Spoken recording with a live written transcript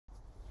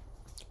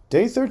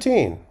Day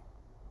 13,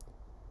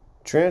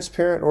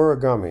 transparent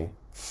origami,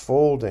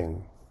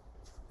 folding.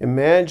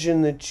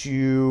 Imagine that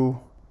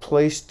you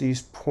place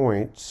these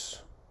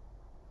points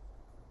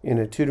in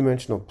a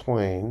two-dimensional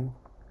plane.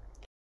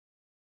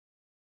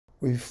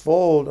 We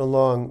fold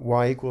along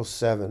y equals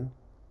 7,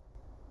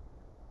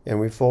 and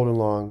we fold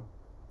along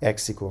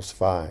x equals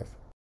 5.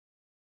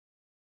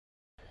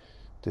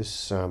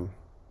 This AOC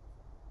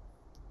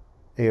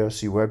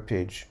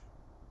webpage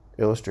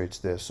illustrates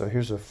this. So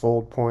here's a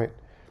fold point,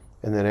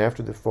 and then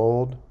after the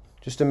fold,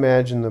 just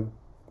imagine the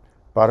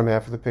bottom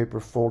half of the paper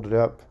folded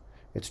up.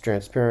 It's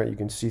transparent, you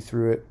can see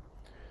through it.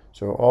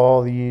 So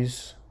all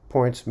these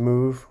points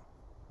move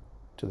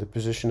to the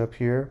position up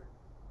here.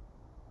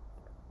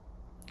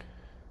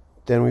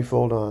 Then we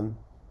fold on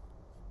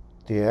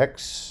the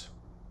x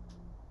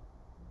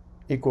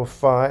equal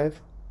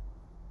 5.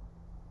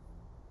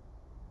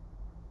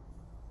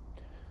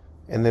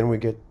 And then we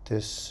get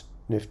this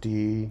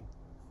nifty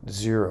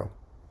 0.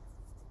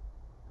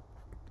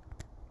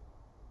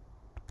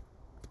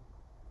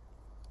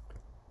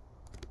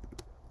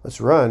 Let's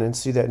run and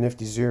see that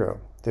nifty 0.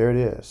 There it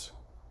is.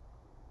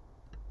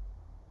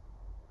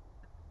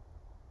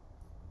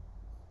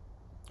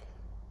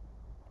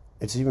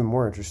 It's even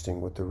more interesting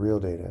with the real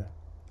data.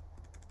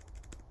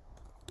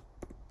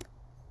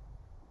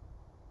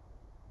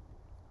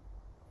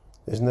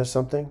 Isn't that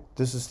something?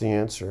 This is the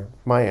answer,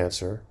 my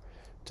answer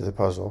to the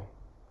puzzle.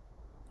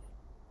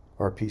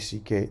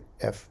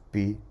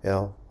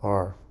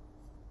 RPCKFBLR.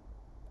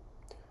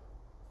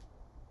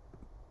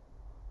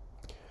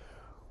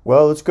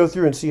 Well, let's go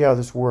through and see how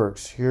this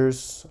works.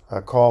 Here's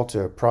a call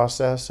to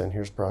process, and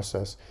here's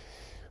process.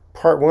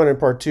 Part 1 and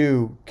part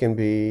 2 can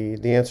be,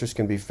 the answers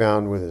can be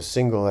found with a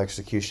single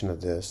execution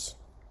of this.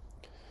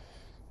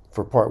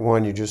 For part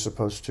 1, you're just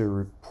supposed to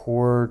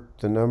report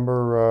the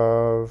number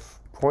of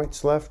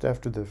points left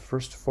after the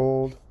first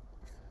fold.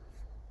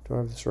 Do I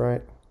have this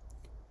right?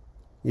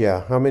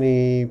 Yeah, how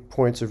many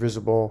points are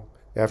visible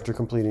after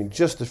completing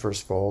just the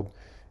first fold.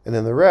 And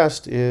then the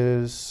rest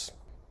is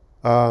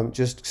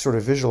just sort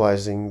of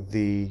visualizing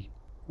the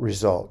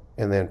result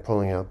and then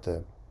pulling out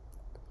the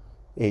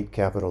 8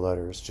 capital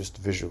letters just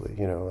visually,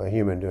 you know, a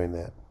human doing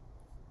that.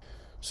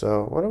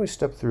 So why don't we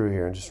step through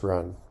here and just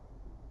run.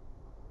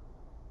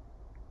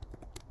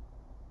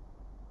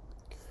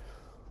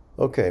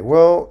 Okay,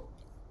 well,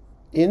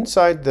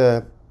 inside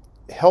the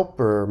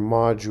helper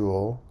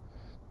module,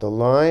 the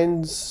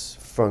lines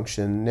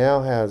function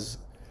now has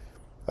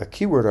a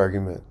keyword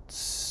argument,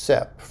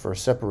 sep, for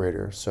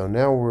separator. So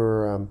now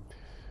we're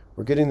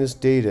getting this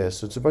data.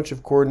 So it's a bunch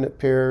of coordinate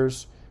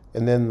pairs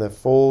and then the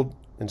fold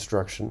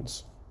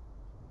instructions.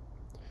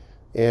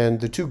 And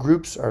the two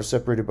groups are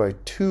separated by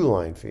 2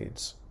 line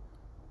feeds.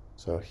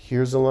 So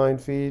here's a line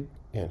feed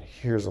and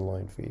here's a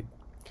line feed.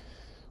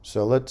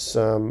 So let's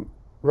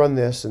run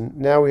this, and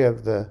now we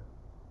have the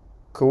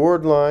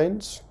coord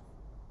lines,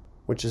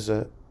 which is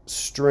a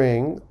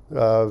string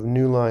of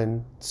new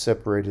line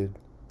separated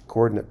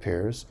coordinate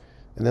pairs,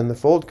 and then the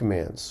fold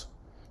commands,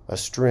 a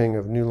string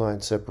of new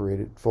line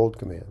separated fold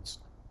commands.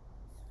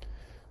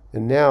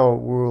 And now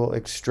we'll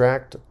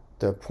extract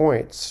the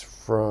points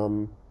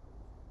from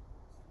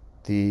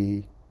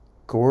the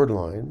coord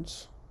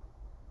lines,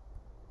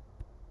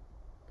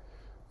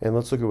 and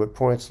let's look at what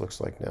points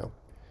looks like now.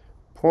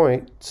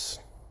 Points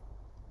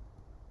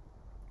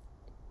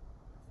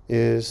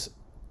is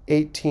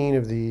 18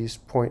 of these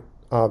point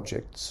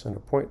objects, and a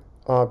point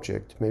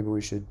object, maybe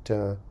we should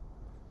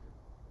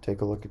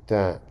take a look at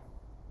that,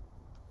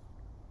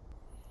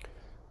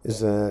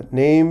 is a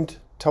named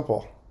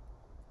tuple.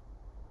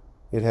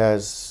 It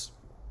has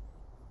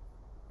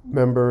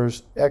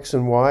members x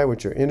and y,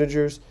 which are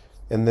integers,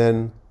 and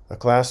then a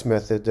class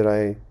method that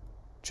I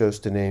chose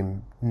to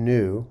name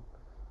new.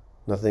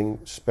 Nothing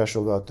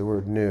special about the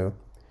word new.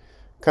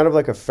 Kind of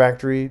like a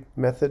factory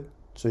method.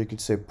 So you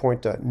could say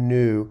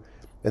point.new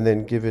and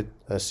then give it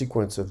a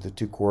sequence of the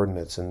 2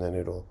 coordinates, and then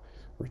it'll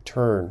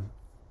return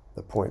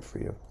the point for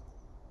you.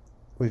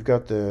 We've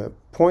got the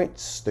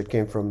points that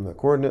came from the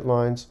coordinate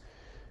lines,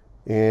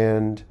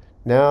 and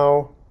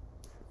now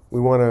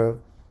we want to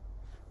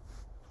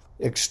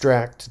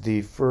extract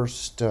the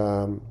first,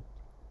 well,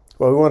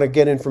 we want to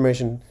get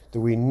information that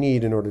we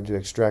need in order to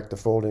extract the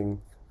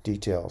folding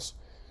details.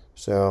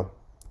 So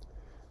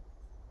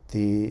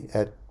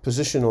at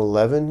position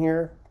 11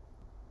 here,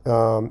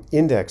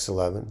 index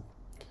 11,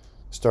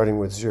 starting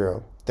with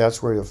 0,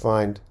 that's where you'll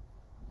find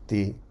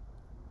the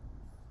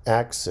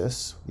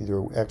axis,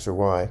 either x or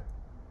y,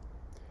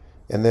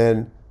 and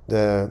then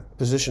the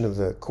position of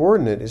the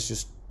coordinate is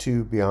just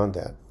 2 beyond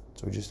that,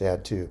 so we just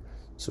add 2.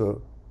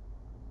 So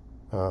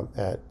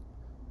at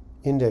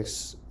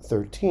index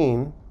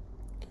 13,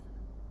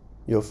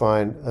 you'll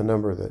find a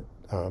number that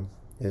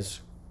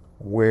is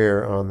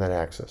where on that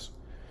axis.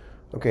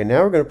 Okay,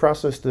 now we're going to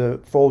process the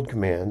fold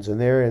commands,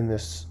 and they're in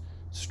this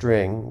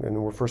string,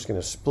 and we're first going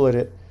to split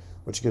it,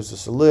 which gives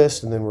us a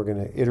list, and then we're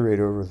going to iterate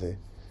over the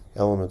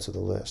elements of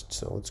the list.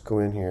 So let's go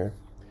in here,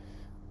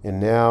 and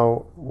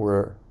now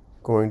we're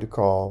going to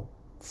call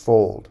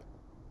fold,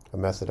 a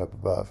method up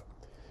above.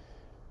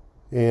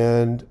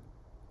 And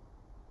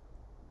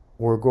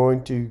we're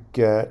going to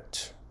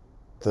get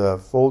the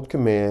fold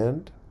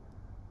command.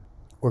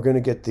 We're going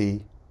to get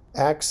the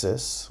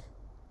axis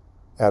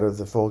out of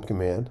the fold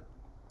command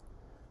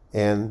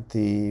and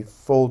the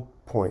fold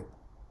point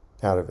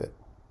out of it.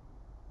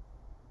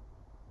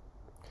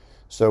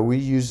 So we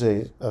use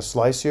a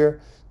slice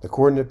here, the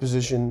coordinate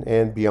position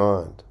and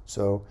beyond.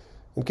 So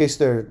in case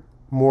they're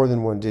more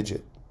than one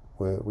digit,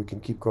 we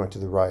can keep going to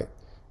the right,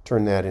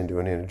 turn that into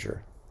an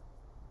integer.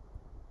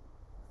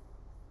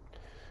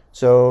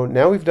 So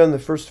now we've done the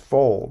first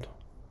fold.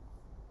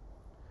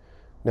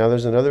 Now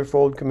there's another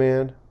fold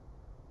command,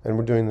 and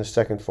we're doing the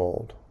second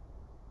fold.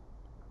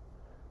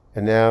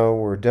 And now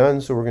we're done,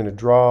 so we're going to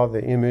draw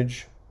the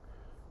image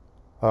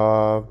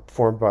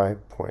formed by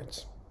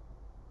points.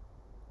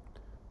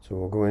 So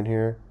we'll go in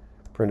here,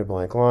 print a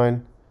blank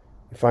line,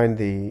 find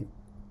the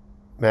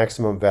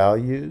maximum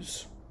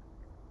values,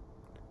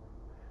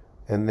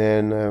 and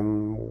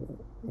then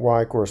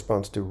y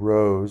corresponds to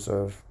rows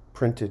of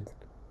printed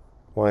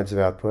lines of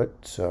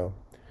output. So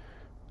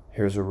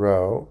here's a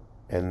row,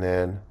 and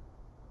then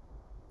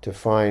to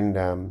find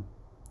how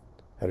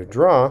to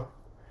draw,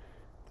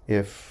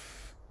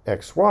 if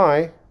x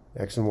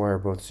and y are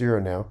both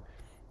 0 now,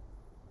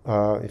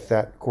 if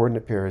that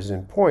coordinate pair is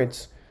in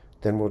points,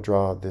 then we'll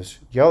draw this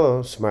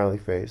yellow smiley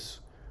face.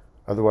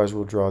 Otherwise,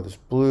 we'll draw this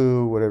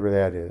blue, whatever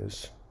that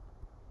is.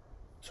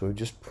 So we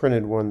just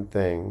printed one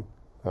thing.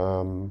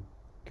 Can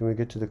we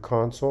get to the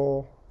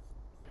console?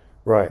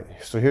 Right,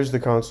 so here's the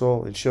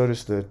console. It showed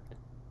us the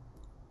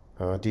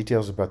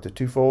details about the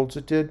two folds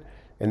it did,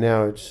 and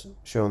now it's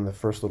shown the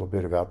first little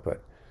bit of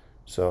output.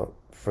 So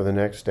for the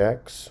next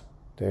x,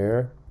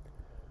 there,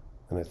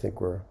 and I think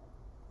we're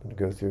going to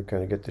go through,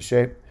 kind of get the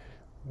shape.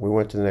 We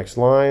went to the next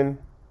line,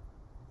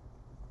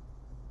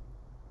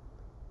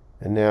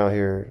 and now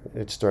here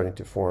it's starting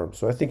to form.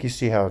 So I think you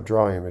see how a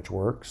draw image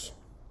works.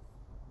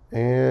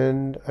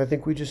 And I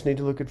think we just need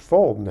to look at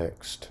fold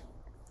next.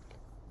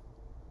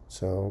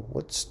 So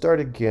let's start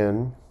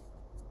again,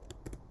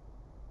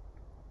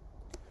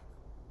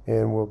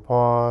 and we'll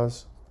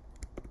pause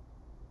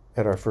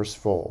at our first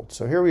fold.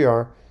 So here we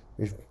are.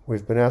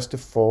 We've been asked to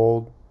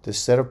fold this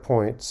set of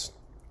points.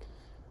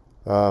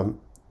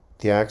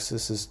 The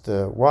axis is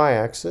the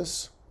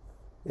y-axis,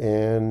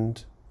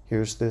 and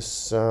here's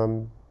this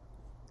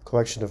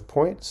collection of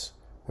points,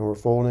 and we're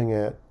folding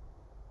at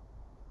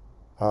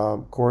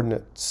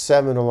coordinate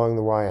 7 along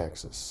the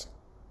y-axis.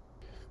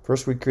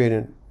 First, we create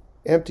an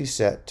empty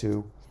set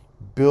to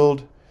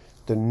build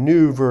the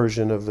new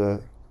version of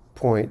the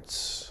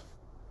points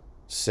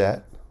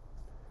set,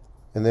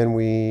 and then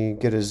we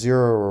get a 0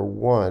 or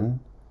 1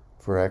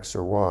 for x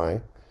or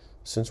y.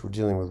 Since we're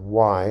dealing with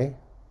y,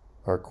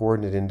 our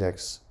coordinate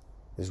index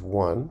is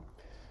 1,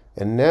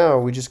 and now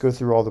we just go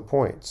through all the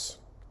points,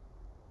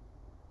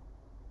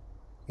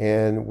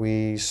 and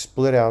we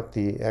split out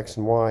the x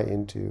and y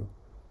into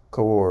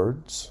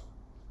coords.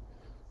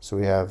 So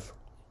we have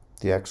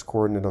the x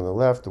coordinate on the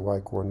left, the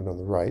y coordinate on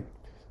the right.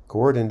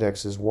 Coordinate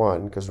index is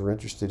 1 because we're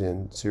interested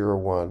in 0,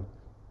 1,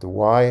 the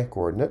y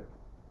coordinate.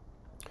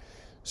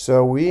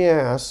 So we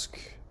ask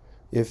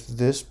if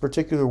this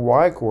particular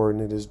y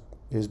coordinate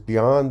is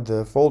beyond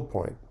the fold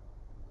point.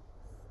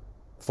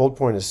 Fold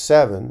point is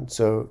 7,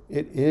 so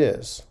it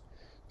is.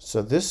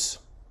 So this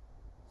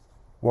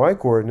y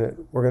coordinate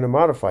we're going to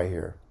modify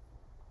here.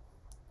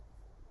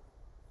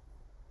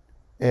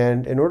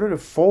 And in order to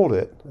fold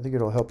it, I think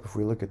it'll help if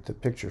we look at the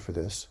picture for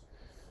this.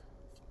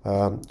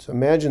 So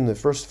imagine the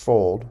first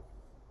fold.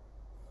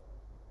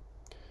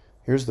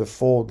 Here's the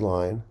fold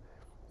line.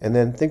 And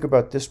then think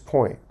about this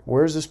point.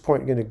 Where is this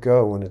point going to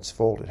go when it's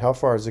folded? How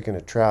far is it going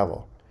to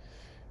travel?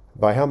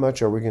 By how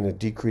much are we going to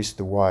decrease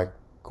the y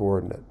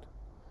coordinate?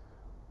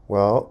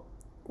 Well,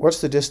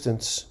 what's the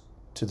distance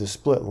to the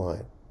split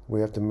line?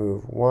 We have to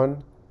move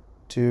 1,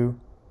 2,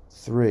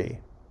 3.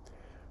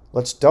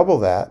 Let's double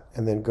that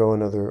and then go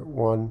another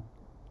 1,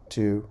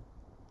 2,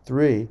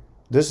 3.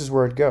 This is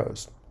where it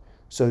goes.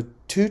 So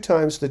 2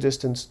 times the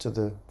distance to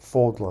the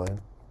fold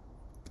line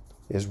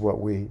is what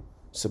we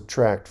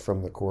subtract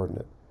from the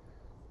coordinate.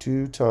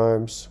 2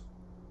 times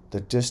the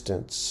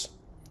distance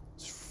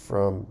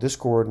from this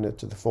coordinate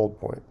to the fold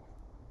point.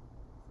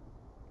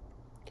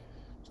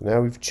 So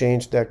now we've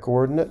changed that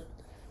coordinate,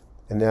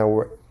 and now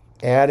we're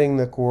adding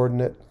the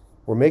coordinate.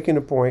 We're making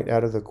a point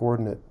out of the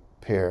coordinate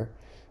pair,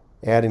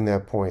 adding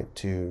that point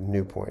to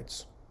new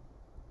points.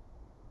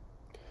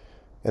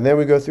 And then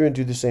we go through and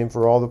do the same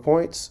for all the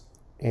points,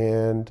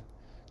 and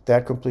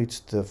that completes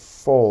the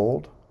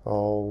fold.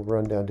 I'll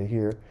run down to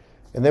here.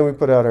 And then we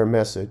put out our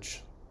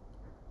message.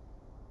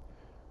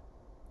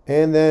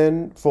 And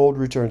then fold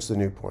returns the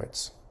new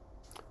points.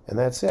 And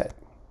that's it.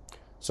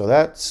 So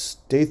that's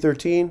day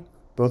 13,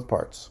 both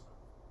parts.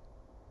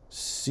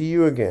 See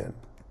you again.